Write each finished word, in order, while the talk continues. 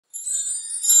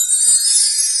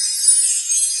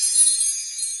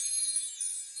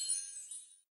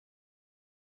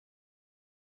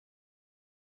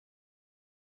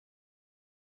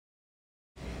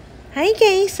Hi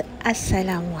guys,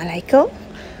 Assalamualaikum.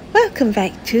 Welcome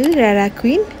back to Rara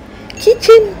Queen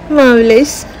Kitchen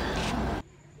Marvelous.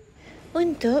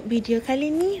 Untuk video kali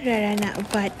ni, Rara nak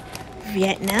buat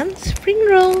Vietnam Spring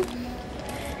Roll.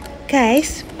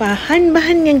 Guys,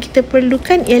 bahan-bahan yang kita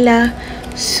perlukan ialah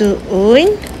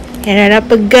suun. Yang Rara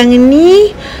pegang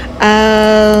ni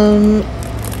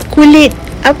kulit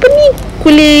apa ni?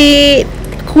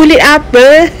 Kulit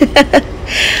apa?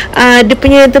 Dia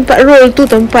punya tempat roll tu,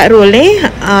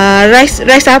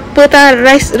 rice apa tak,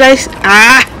 rice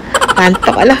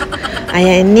mantap lah.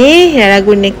 Yang ni Rara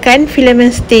gunakan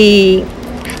filament stick.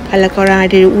 Kalau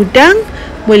korang ada udang,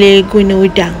 boleh guna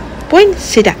udang pun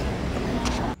sedap.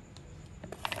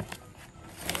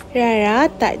 Rara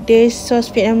tak ada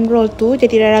sos Vietnam roll tu,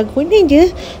 jadi Rara guna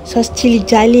je sos cili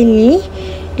jalin ni,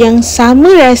 yang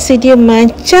sama rasa dia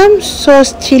macam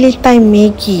sos cili Thai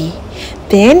Maggi,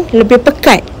 then lebih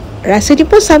pekat. Rasa dia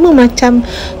pun sama macam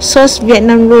sos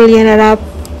Vietnam roll yang Rara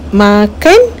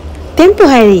makan tempoh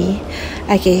hari.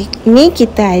 Okey, ni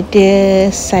kita ada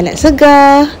salad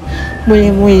segar.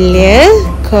 Mula-mula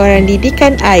korang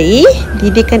didihkan air.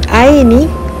 Didihkan air ni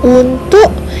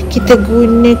untuk kita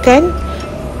gunakan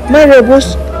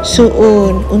merebus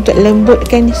suun, untuk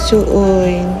lembutkan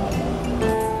suun.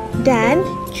 Dan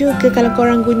juga kalau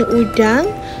korang guna udang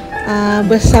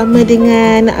bersama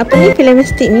dengan filament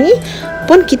stick ni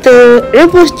pun kita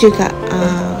rebus juga.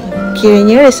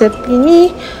 Kiranya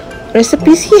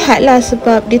resepi sihat lah,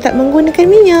 sebab dia tak menggunakan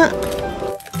minyak.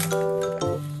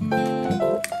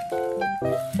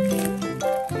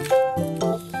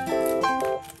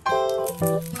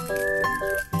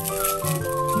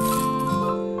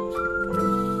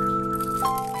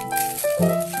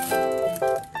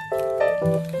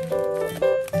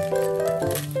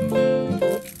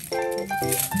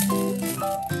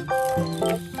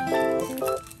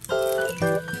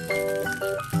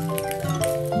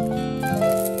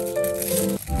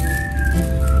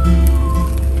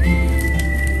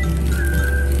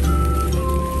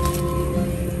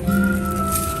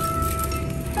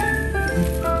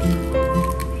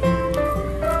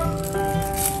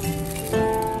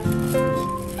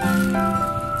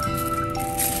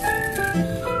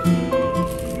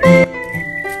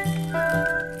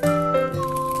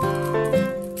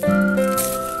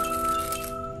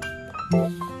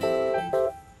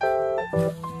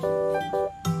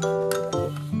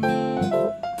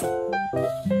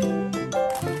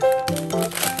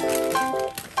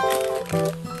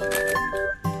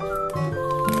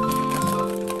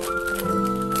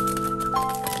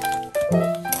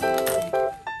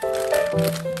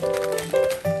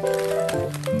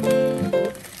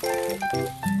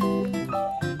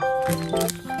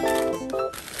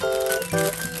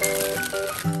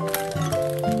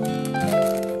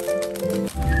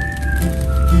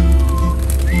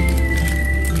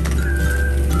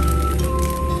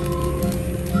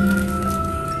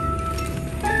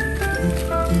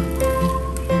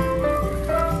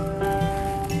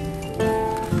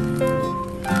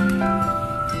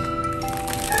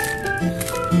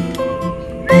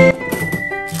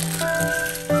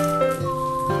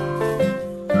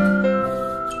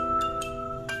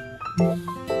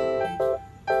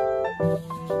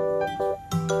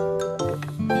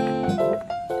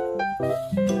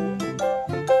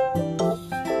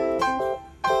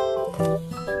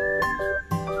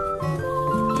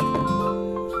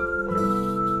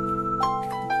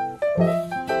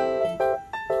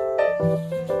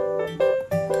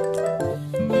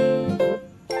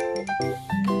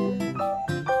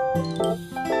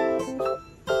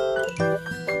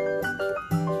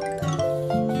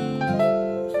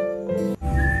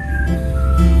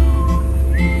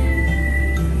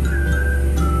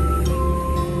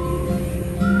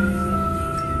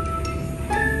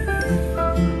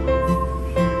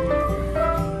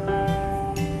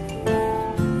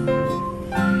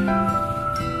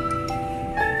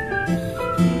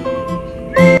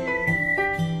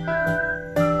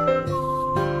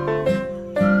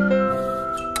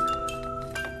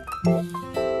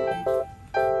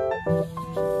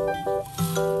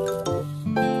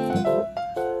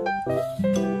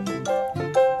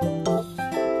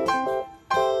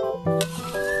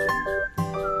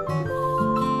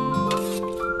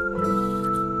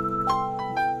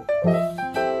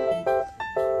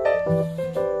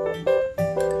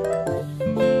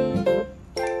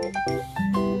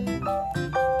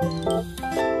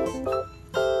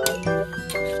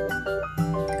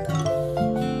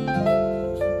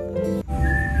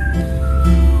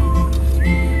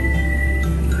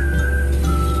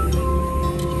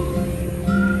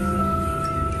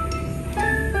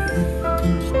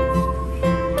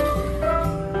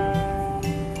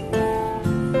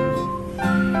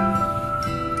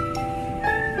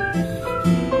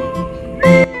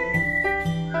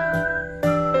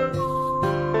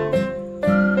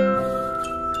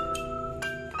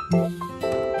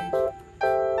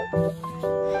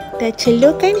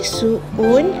 celurkan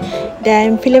suun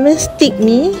dan filament stick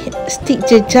ni, stick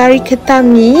jari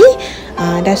ketam ni,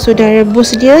 dah sudah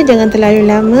rebus dia, jangan terlalu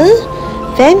lama.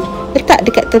 Then letak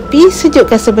dekat tepi,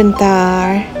 sejukkan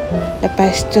sebentar.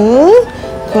 Lepas tu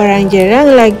korang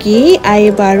jerang lagi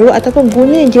air baru ataupun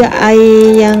guna je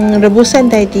air yang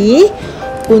rebusan tadi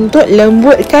untuk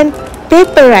lembutkan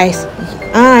paper rice.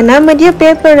 Nama dia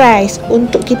paper rice.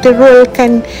 Untuk kita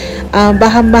rollkan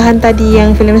bahan-bahan tadi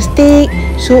yang filament stick,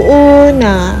 suun,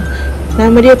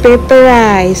 nama dia paper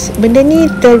rice. Benda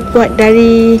ni terbuat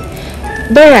dari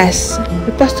beras.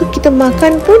 Lepas tu kita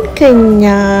makan pun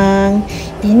kenyang.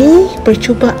 Ini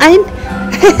percubaan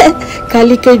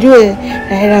kali kedua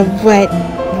Rara buat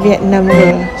Vietnam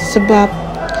roll, sebab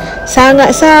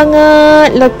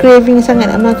sangat-sangatlah craving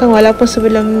sangat nak makan. Walaupun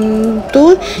sebelum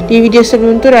tu, di video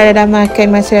sebelum tu Rara dah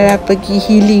makan masa Rara pergi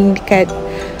healing dekat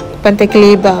Pantai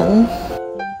Kelebang.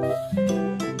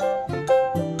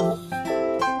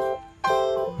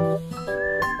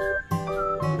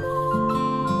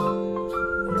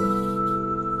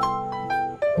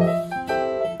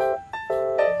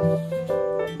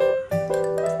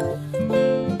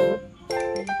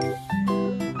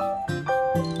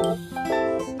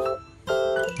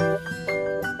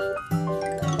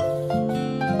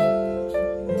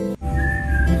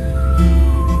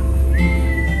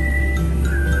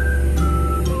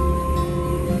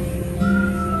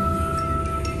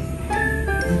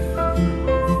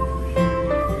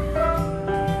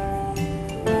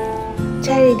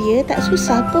 Cara dia tak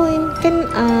susah pun. Kan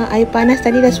air panas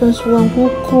tadi dah suang-suang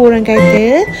kuku orang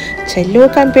kata.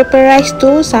 Celurkan paper rice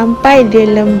tu sampai dia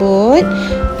lembut.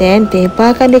 Then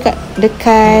tebarkan dekat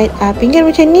pinggan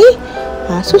macam ni.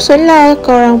 Susunlah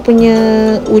korang punya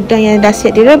udang yang dah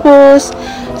siap direbus,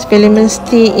 filament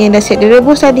stick yang dah siap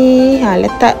direbus tadi.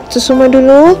 Letak tu semua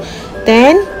dulu.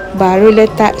 Then baru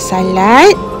letak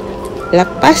salad.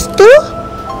 Lepas tu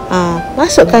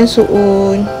masukkan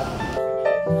suun.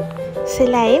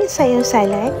 Selain sayur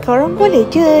salad, korang boleh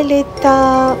je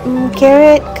letak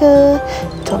carrot ke,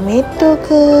 tomato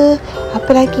ke,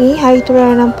 apa lagi hari tu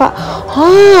Rara nampak.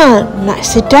 Nak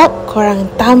sedap,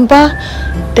 korang tambah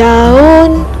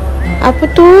daun apa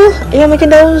tu yang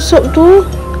macam daun sup tu,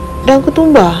 daun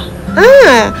ketumbar.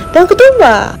 Daun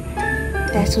ketumbar.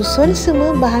 Dah susun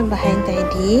semua bahan-bahan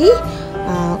tadi.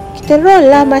 Kita roll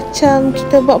lah macam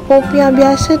kita buat popiah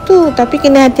biasa tu. Tapi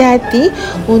kena hati-hati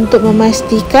untuk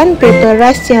memastikan paper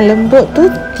rice yang lembut tu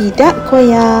tidak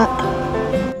koyak.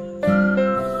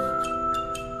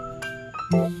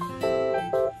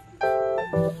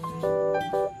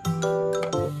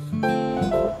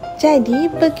 Jadi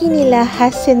beginilah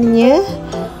hasilnya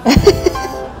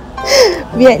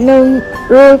Vietnam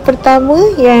roll pertama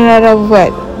yang Rara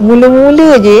buat.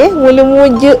 Mula-mula je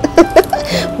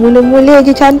Mula-mula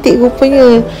je cantik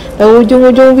rupanya. Dah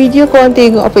ujung-ujung video korang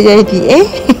tengok apa jadi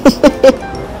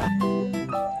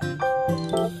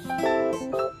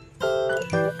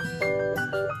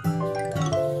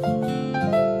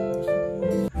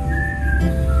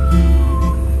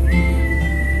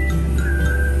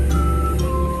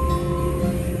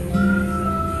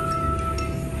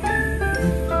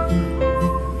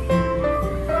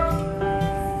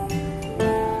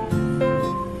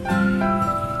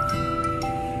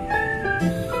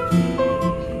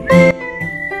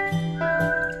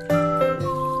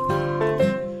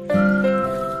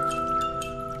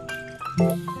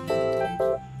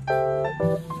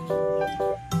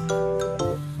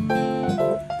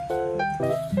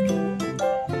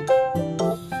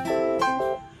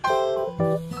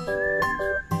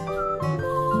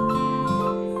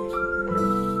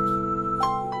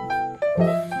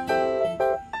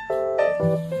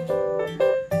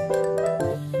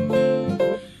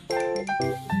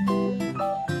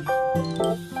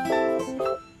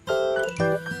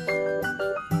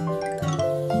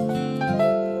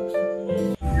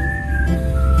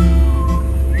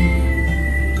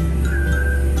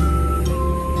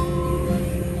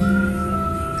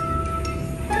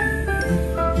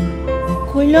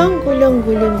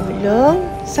Gulung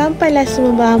sampailah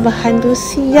semua bahan-bahan tu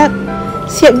siap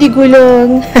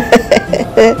digulung.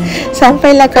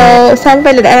 Sampailah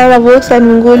Rara bosan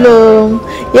menggulung.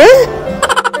 Ya?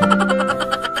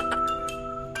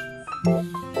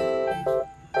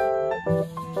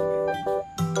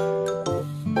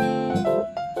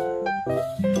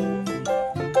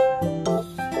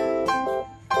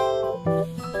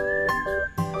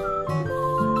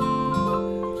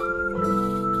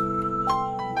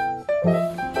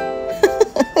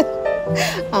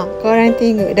 Korang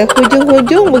tengok dah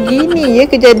hujung-hujung begini ya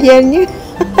kejadiannya.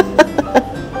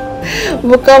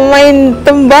 Bukan main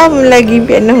tembam lagi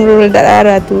Vietnam roll tak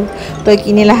Rara tu.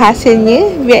 Beginilah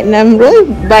hasilnya Vietnam roll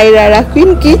by Rara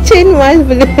Queen Kitchen Mas.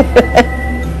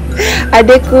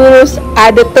 Ada kurus,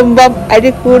 ada tembam, ada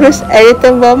kurus, ada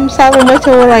tembam, sama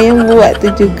macam orang yang buat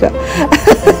tu juga.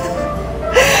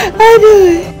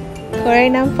 Aduh.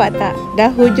 Korang nampak tak? Dah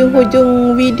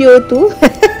hujung-hujung video tu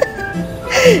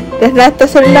dah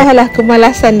terselah lah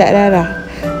kemalasan tak Rara.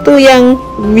 Tu yang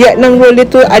Vietnam roll dia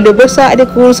tu ada besar, ada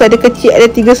kurus, ada kecil, ada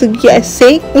 3 segi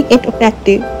asing.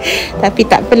 Ada. Tapi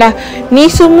tak apalah. Ni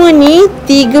semua ni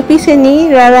 3 pieces ni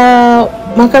Rara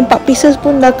makan 4 pieces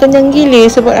pun dah kenyang gila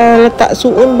sebab Rara letak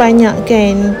suun banyak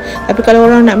kan. Tapi kalau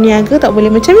orang nak berniaga tak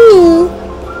boleh macam ni.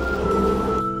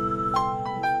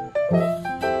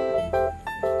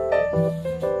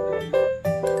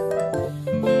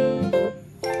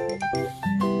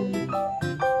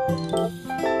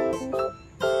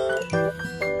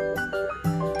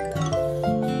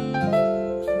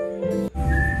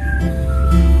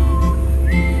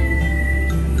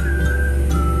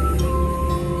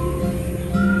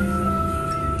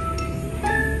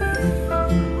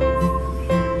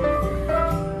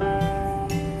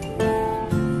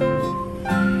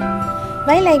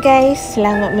 Baiklah guys,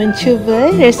 selamat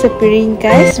mencuba resepi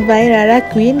ringkas by Rara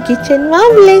Queen Kitchen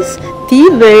Marvelous.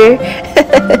 Tiba.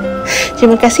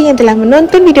 Terima kasih yang telah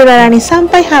menonton video Rara ni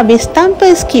sampai habis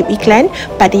tanpa skip iklan.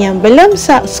 Pada yang belum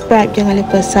subscribe, jangan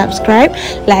lupa subscribe,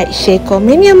 like, share,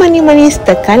 komen yang manis-manis,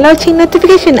 tekan lonceng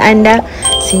notification anda.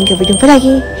 Sehingga berjumpa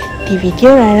lagi di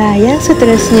video Rara yang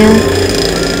seterusnya.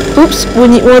 Ups,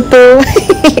 bunyi motor.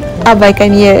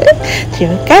 Abaikan ya.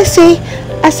 Terima kasih.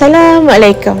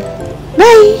 Assalamualaikum.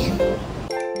 Bye.